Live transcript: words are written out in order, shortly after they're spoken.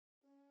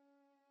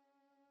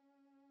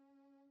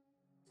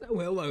So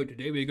hello,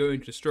 today we're going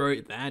to destroy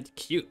that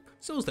cube.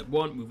 So step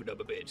 1, move it up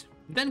a bit.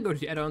 Then go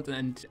to add-ons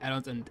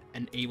and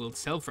enable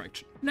cell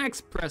fraction.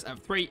 Next press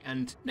F3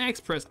 and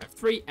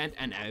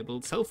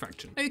enable cell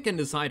fraction. Now you can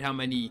decide how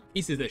many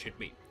pieces there should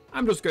be.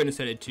 I'm just going to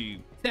set it to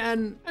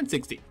 10 and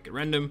 60. Get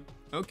random.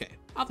 Okay.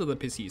 After the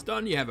PC is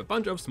done, you have a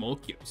bunch of small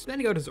cubes. Then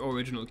you go to the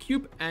original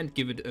cube and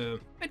give it a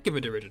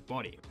rigid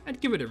body.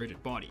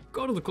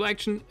 Go to the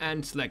collection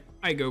and select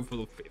I go for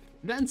the 5th.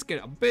 Then scale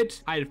up a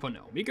bit, hide it for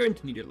now, we're going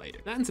to need it later.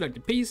 Then select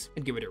the piece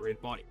and give it a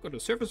rigid body. Go to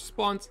surface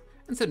response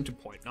and set it to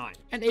 0.9.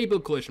 Enable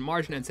collision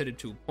margin and set it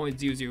to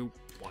 0.001.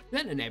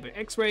 Then enable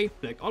X-ray,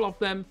 select all of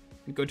them,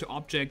 and go to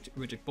object,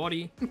 rigid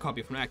body, and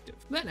copy from active.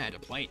 Then add a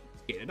plane,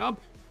 scale it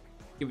up,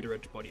 give it a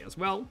rigid body as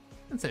well,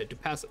 and set it to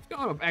passive. Go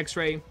out of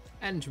X-ray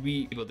and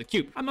re-enable the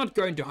cube. I'm not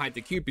going to hide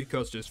the cube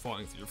because it's just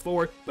falling through the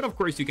floor, but of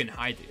course you can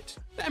hide it.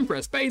 Then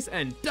press space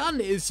and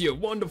done is your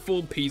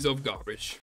wonderful piece of garbage.